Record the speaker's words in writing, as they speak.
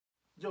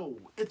Yo,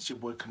 it's your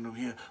boy Canoe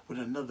here with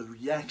another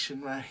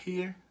reaction right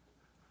here.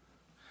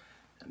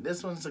 And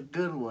this one's a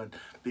good one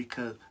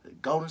because the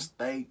Golden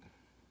State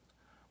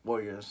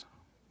Warriors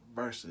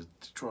versus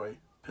Detroit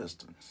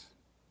Pistons.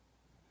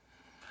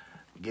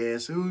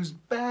 Guess who's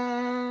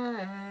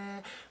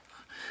back?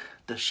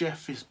 The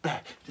chef is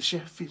back. The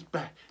chef is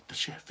back. The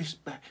chef is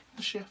back.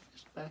 The chef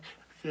is back.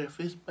 The chef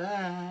is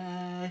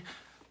back.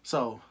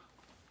 So,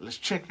 let's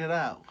check it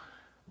out.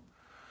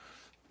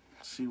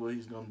 See what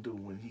he's gonna do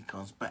when he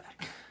comes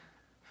back.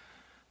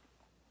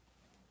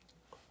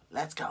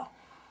 Let's go.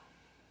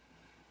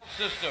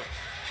 System.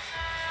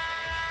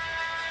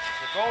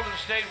 The Golden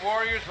State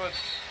Warriors with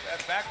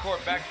that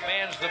backcourt back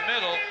mans the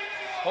middle,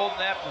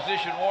 holding that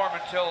position warm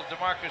until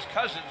DeMarcus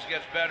Cousins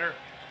gets better.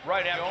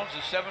 Right after Jones,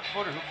 a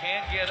 7-footer who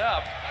can get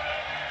up,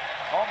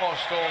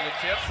 almost stole the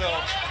tip. So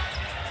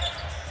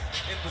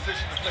in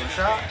position to play this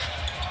game.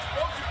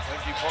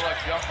 Reggie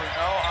Bullock jumper,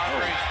 no.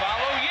 Andre's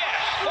follow,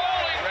 yes.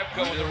 Falling.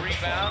 Repko with a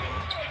rebound.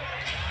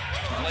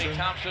 Klay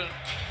Thompson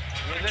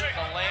with it in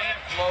the lane,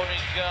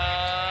 floating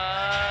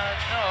gun,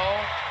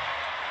 no.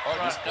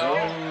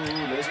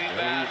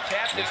 Rebound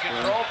tapped and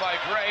controlled by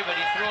Gray, but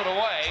he threw it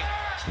away.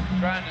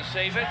 Trying to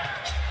save it.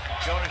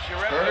 Jonas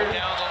Repko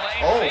down the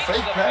lane. Oh,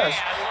 fake pass.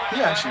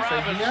 He actually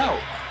faked me out.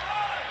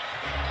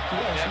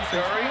 Jeff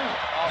Curry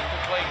off to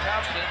Klay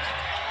Thompson.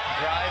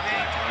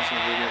 Driving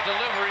and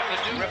delivering the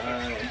new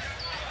Griffin.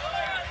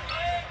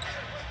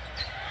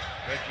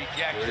 Reggie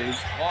Jackson,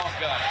 long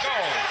gun,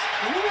 goes.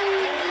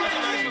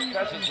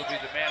 Cousins will be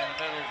the man in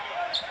the middle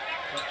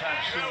sometime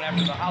soon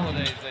after the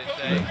holidays, they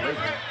say.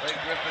 Blake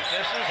Griffin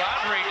misses.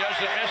 Andre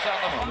doesn't miss on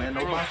the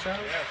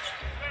front.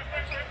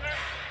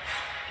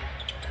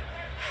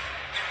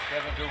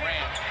 Kevin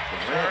Durant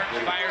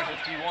turns, fires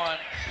at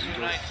T1 2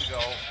 nights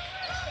ago.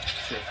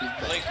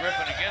 Blake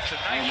Griffin against a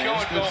nice show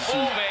and go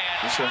move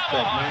and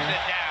tomahawks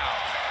it down.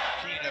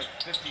 15 of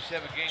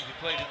 57 games he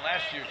played in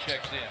last year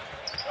checks in.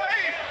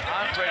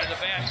 Andre to the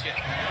basket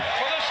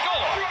for the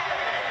score.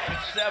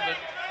 It's 7,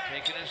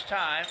 taking his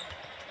time.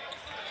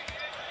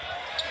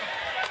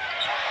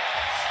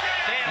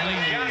 Stanley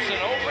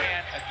Johnson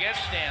overhand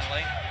against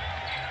Stanley.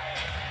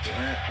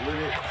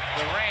 Durant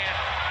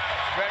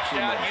stretched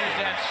out,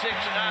 used that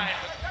 6'9".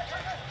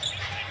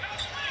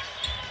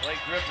 Blake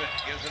Griffin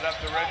gives it up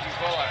to Reggie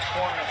Bullock.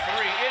 Corner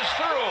 3 is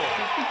through.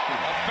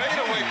 A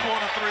fadeaway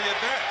corner 3 at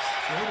that.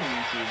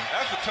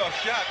 That's a tough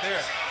shot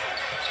there.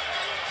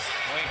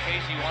 Wayne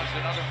Casey wants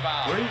another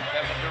foul.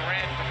 Kevin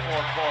Durant to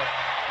forecourt.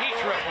 He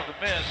tripled the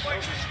miss.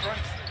 Those are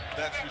strengths,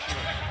 that's for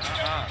sure.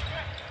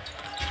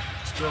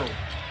 Let's go.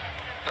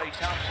 Klay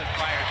Thompson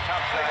fires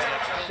topside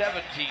at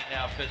 17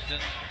 now,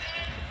 Pistons.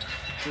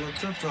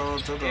 Whips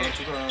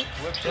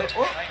it.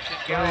 Langston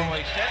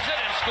Galloway sends it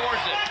and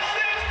scores it.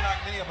 Knock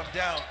many of them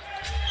down.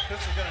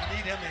 Pistons going to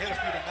need him to hit a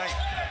few tonight.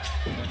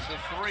 It's a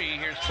 3.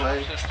 Here's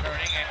Thompson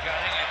turning and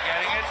gunning and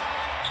getting it.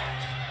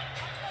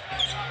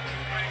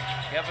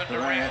 Kevin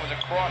Durant with a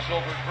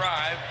crossover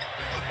drive.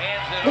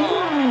 Hands it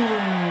off.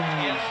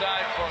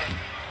 Inside for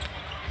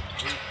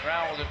Bruce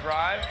Brown with a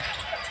drive.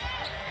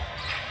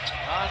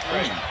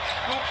 Andre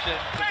scoops it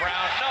to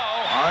Brown. No.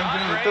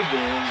 Andre with the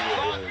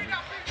ball.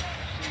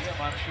 See him,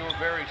 I'm sure,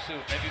 very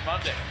soon. Maybe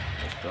Monday.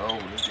 Let's go.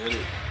 Let's get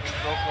it.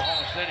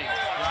 Oklahoma City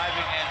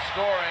driving and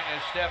scoring as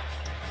Steph.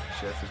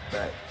 Chef is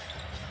back.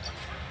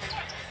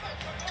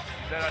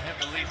 Bet on him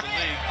to lead the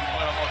league. He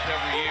won almost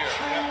every year.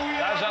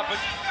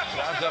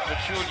 Zaza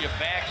Pachulia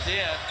backs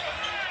in.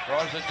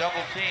 Draws a double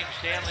team.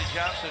 Stanley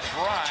Johnson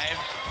drives.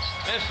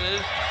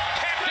 Misses.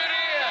 Tapped it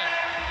in.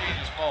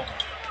 Jesus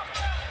moment.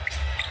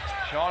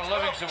 Sean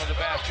Livingston with the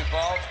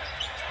basketball.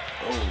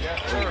 Jeff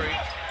Curry,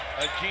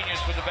 a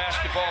genius with the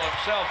basketball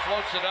himself,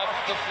 floats it up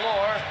the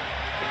floor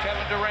to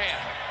Kevin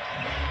Durant.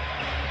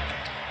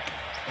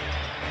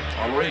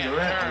 Durant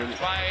turns,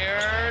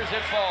 fires,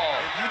 it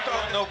falls. If you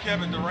don't know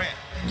Kevin Durant.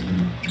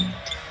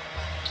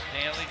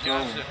 Stanley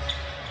Johnson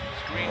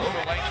screens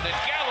for Langston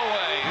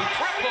Galloway.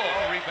 Triple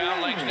rebound,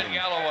 Langston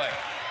Galloway.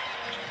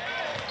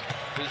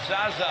 To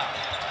Zaza.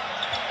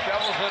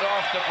 Shovels it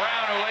off to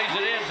Brown, who lays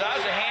it in.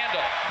 Zaza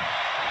handle.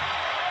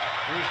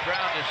 Bruce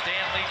Brown to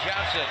Stanley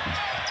Johnson.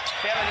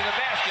 Stanley to the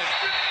basket.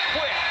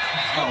 Quick.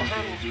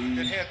 Hurdles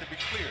that had to be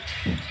cleared.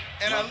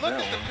 And I look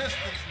at the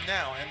Pistons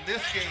now, and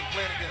this game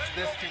playing against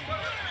this team,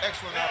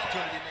 excellent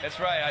opportunity. That's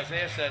right.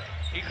 Isaiah said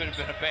he could have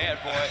been a bad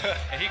boy,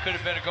 and he could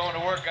have been a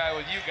going-to-work guy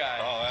with you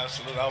guys. Oh,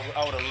 absolutely.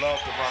 I would have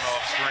loved to run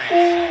off screens.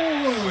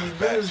 Oh,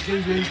 that is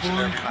good,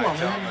 boy. Come on,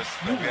 man.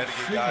 We had to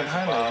get guys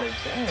involved.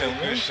 Take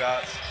good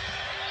shots.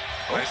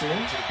 Nice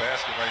move to the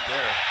basket right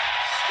there.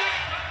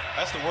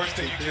 That's the worst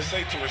thing you can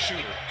say to a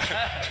shooter.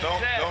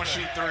 don't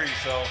shoot threes.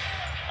 So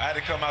I had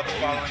to come out the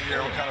following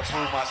year and kind of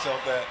prove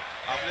myself that.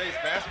 Today's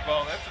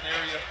basketball, that's an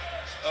area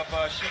of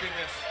shooting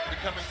that's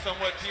becoming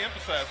somewhat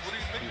de-emphasized. What do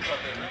you think about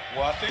that, man?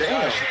 Well, I think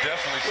guys should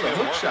definitely still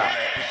work on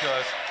that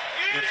because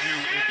if you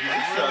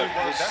really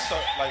work,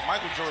 like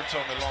Michael Jordan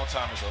told me a long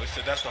time ago. He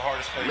said that's the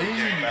hardest play in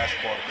game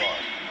basketball to guard.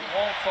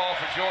 Won't fall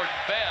for Jordan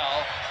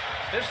Bell.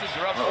 Pistons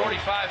are up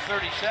 45-37.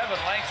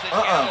 Langston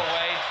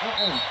Galloway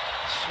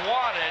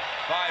swatted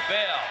by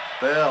Bell.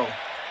 Bell.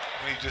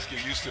 We just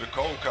get used to the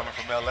cold coming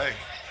from L.A.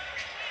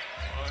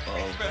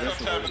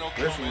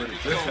 Griffin with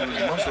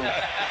the muscle.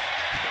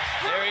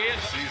 There he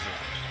is. Season.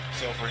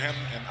 So for him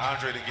and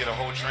Andre to get a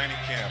whole training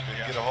camp and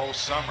get a whole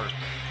summer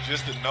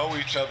just to know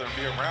each other and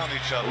be around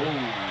each other,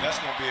 that's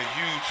going to be a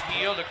huge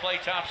Heel to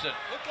Klay Thompson.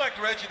 Looked like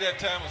Reggie that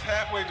time was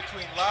halfway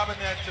between lobbing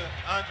that to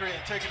Andre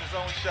and taking his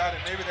own shot,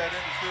 and maybe that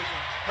indecision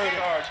hurt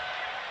hard.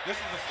 This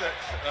is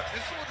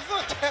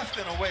a test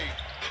in a way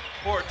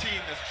for a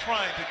team that's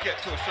trying to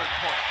get to a certain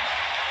point.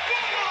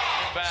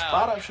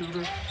 Spot up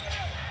shooter.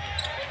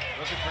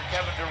 Looking for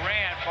Kevin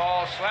Durant.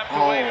 Ball slapped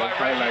away by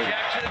Reggie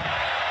Jackson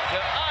to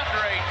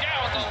Andre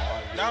down the.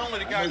 Not only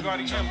the guy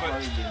guarding him, but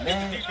if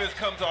the defense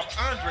comes off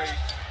Andre,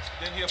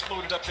 then he'll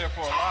float it up there for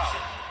a lob.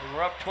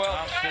 We're up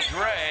 12 to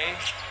Dre.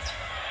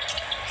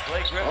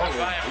 Blake Griffin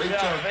by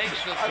himself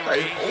fakes the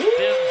three,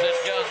 spins and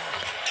guns,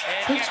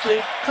 and gets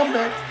it. Come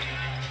back.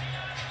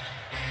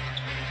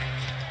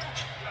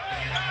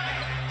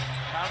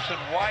 Thompson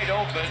wide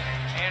open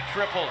and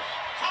triples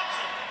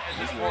as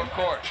his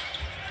forecourt.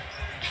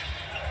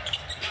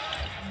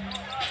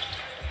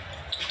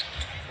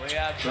 Way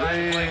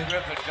outside, Blake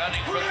Griffin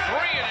gunning for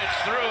three, and it's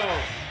through.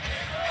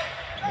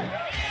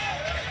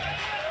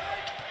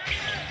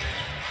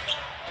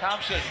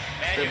 Thompson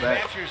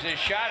manufactures his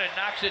shot and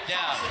knocks it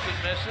down.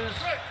 This misses.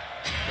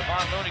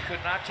 Devon Looney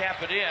could not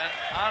tap it in.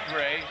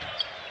 Andre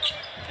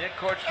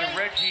midcourts to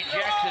Reggie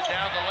Jackson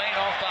down the lane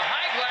off the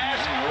high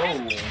glass.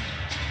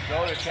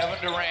 Go to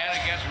Kevin Durant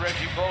against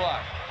Reggie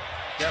Bullock.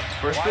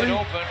 Wide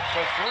open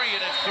for three,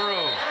 and it's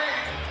through.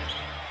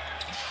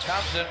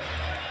 Thompson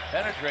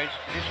penetrates,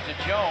 gives to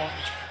Jones.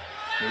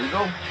 Here we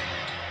go.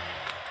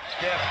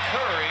 Steph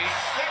Curry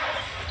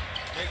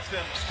Makes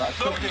them Stop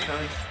cooking,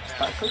 Curry.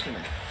 Stop cooking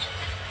it.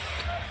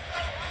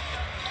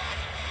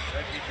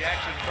 Reggie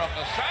Jackson from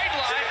the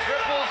sideline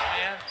triples,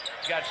 and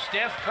got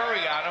Steph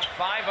Curry on him.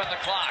 5 on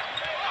the clock.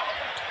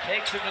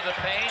 Takes him to the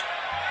paint.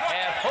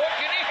 Half hook,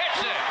 and he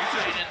hits it.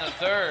 And in the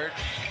third,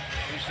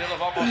 we still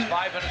have almost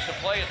 5 minutes to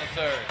play in the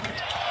third.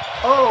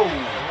 Oh!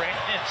 Durant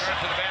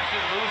turns to the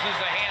basket, loses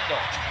the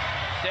handle.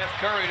 Steph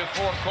Curry to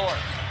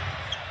forecourt.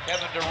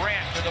 Kevin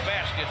Durant to the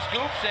basket,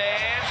 scoops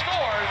and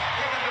scores.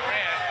 Kevin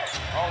Durant,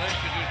 all this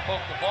could do is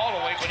poke the ball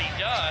away, but he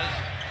does.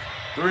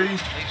 Three.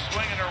 He's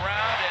swinging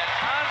around, and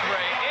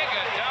Andre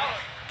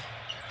Iguodala.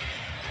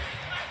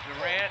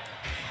 Durant,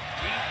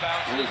 he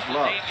bounces to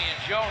Damian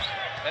Jones.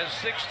 Has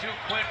 6'2"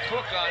 Quinn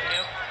Cook on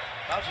him.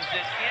 Bounces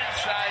it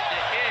inside the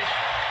Ish.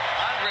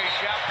 Andre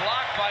shot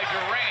blocked by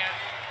Durant.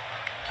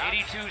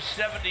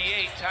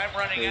 82-78, time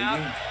running out.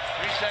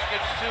 3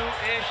 seconds to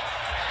Ish.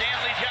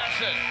 Stanley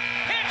Johnson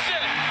hits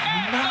it.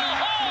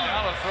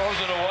 Iguodala throws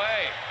it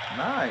away.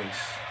 Nice.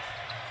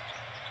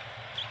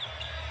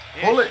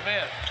 Pull it.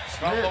 Smith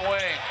from the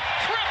wing.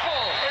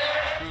 Triple.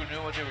 Who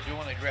knew what they were doing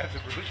when they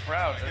drafted Bruce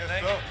Brown, didn't they?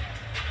 So.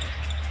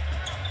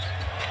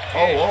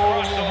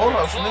 Hold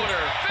up, Smith.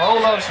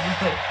 Hold up,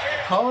 Smith.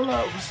 Hold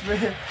up,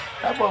 Smith.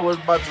 That boy was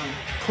about to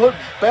put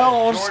Bell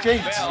on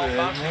skates. Bell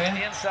bouncing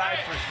it inside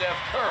for Steph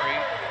Curry.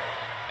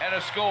 And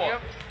a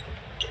score.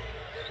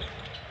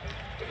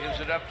 Gives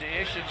it up to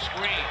Ish and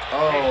screen.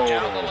 Ish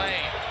down the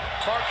lane.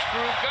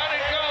 Corkscrew, gun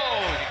and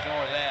goes.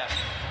 Ignore that.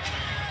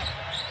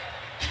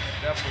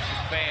 End up with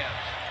some fans.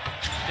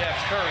 Steph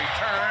Curry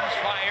turns,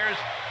 fires,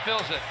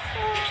 fills it.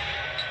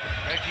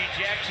 Reggie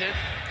Jackson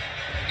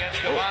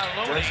against Devon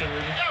Looney.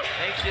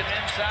 Takes him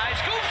inside,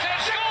 scoops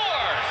and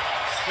scores.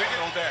 Big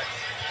on that.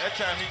 That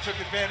time he took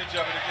advantage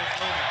of it against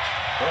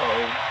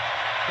Looney.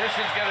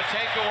 Pistons got a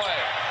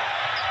takeaway.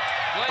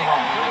 Blake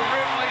to the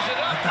rim, lays it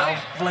up. I thought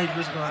Blake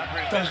was going to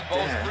missed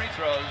both free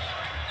throws.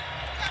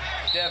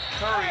 Steph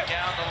Curry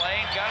down the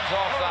lane, guns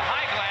off the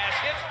high glass,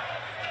 hits.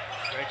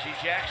 Reggie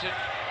Jackson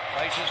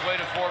fights his way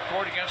to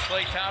forecourt against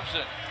Klay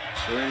Thompson.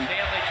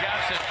 Stanley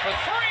Johnson for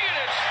three, and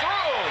it's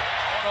through.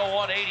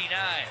 101-89.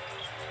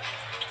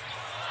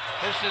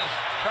 Pistons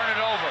turn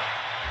it over.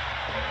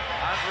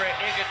 Andre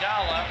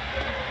Iguodala,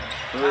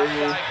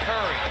 outside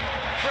Curry,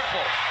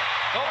 triple.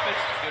 Nope, it's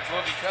good.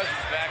 Boogie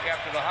Cousins back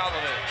after the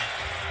holidays.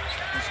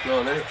 Let's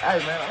go. Hey,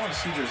 man, I want to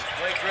see this.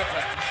 Blake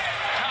Griffin,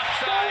 top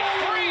side,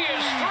 three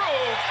is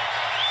through.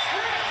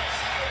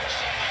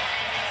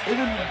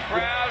 Even the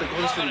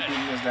Golden State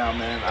beating us down,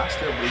 man, I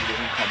still believe they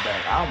can come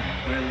back. I'm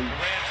really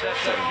Durant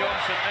sets up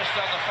Johnson, missed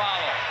on the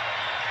follow.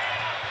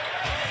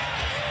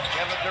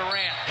 Kevin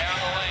Durant down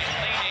the lane,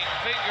 leaning,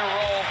 finger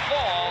roll,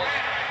 falls.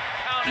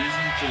 Counted.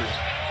 Easy three.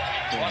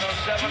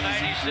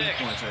 107-96.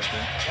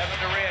 Kevin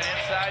Durant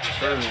inside to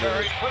Steph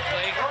Curry,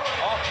 quickly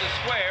off the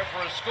square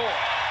for a score.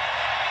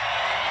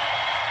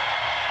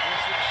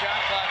 Pistons shot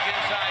clock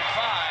inside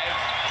 5.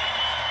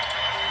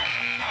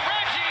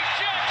 Reggie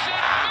Jackson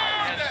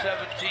and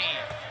 17.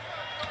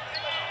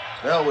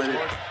 Bell with it.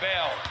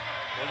 Bell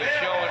with a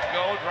show and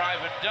go,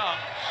 drive and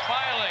dunk.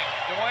 Smiling,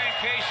 Dwayne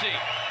Casey.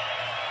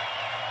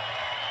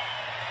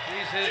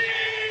 He's his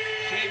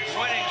team's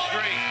winning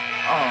streak.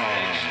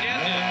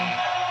 Extended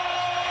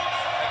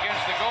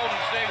against the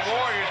Golden State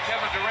Warriors.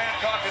 Kevin Durant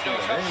talking to a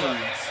couple of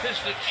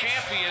Piston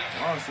champions.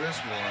 What's this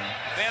one?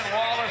 Ben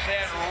Wallace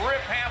and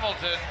Rip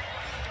Hamilton.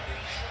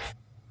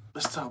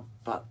 Let's talk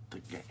about the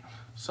game.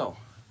 So,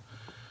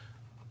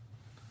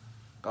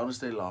 Golden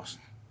State lost.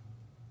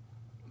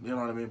 You know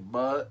what I mean?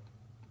 But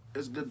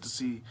it's good to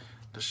see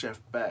the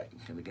chef back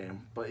in the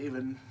game. But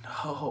even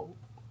though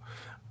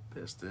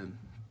Piston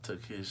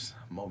took his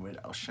moment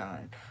of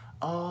shine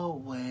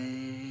away.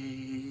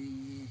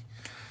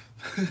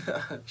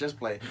 Just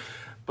play.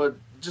 But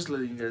just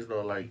letting you guys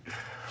know, like,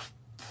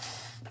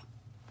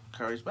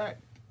 Curry's back.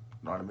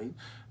 You know what I mean?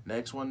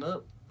 Next one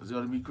up is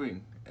going to be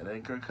Green. It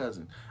ain't Kirk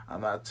Cousins.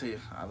 I'm not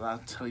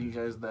telling you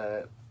guys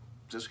that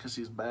just because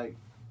he's back,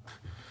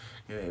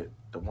 yeah,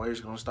 the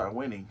Warriors are going to start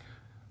winning.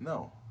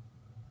 No.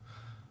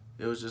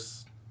 It was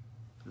just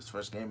his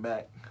first game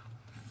back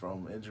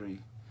from injury.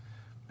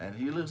 And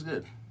he looks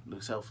good.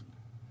 Looks healthy.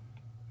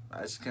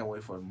 I just can't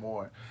wait for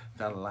more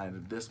down the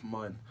line this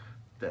month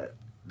that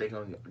they're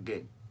going to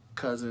get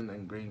Cousins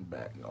and Green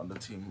back on the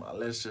team.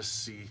 Let's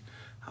just see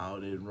how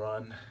they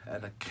run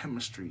and the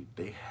chemistry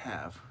they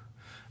have.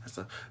 And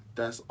so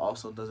that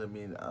also doesn't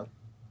mean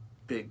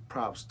big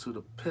props to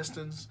the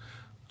Pistons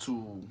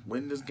to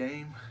win this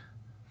game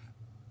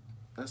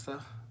and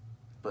stuff.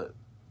 But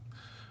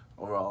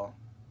overall,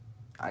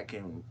 I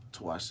came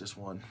to watch this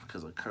one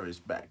because of Curry's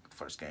back,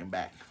 first game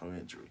back from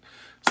injury.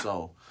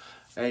 So,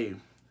 hey,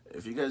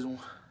 if you guys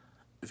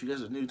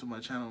are new to my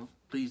channel,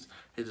 please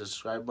hit the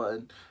subscribe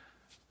button.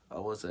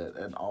 What's that?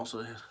 And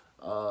also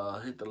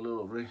hit the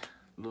little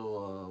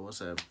what's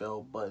that,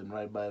 bell button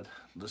right by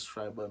the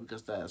subscribe button,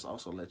 because that's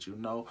also let you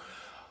know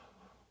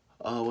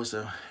what's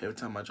that, every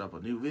time I drop a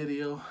new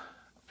video.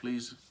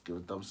 Please give a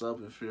thumbs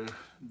up if you're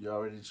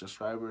already a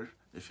subscriber.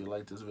 If you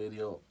like this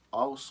video,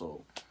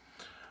 also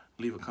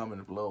leave a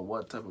comment below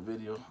what type of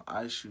video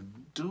I should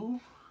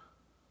do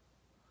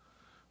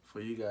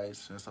for you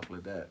guys and stuff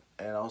like that.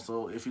 And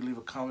also, if you leave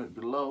a comment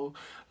below,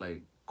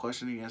 like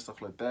questioning and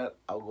stuff like that,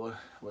 I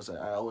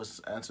always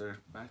answer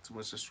back to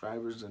my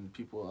subscribers and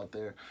people out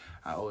there.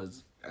 I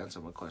always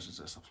answer my questions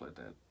and stuff like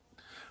that.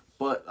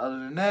 But other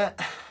than that,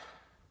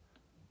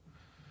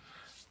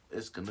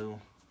 it's Canoe,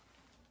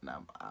 and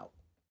I'm out.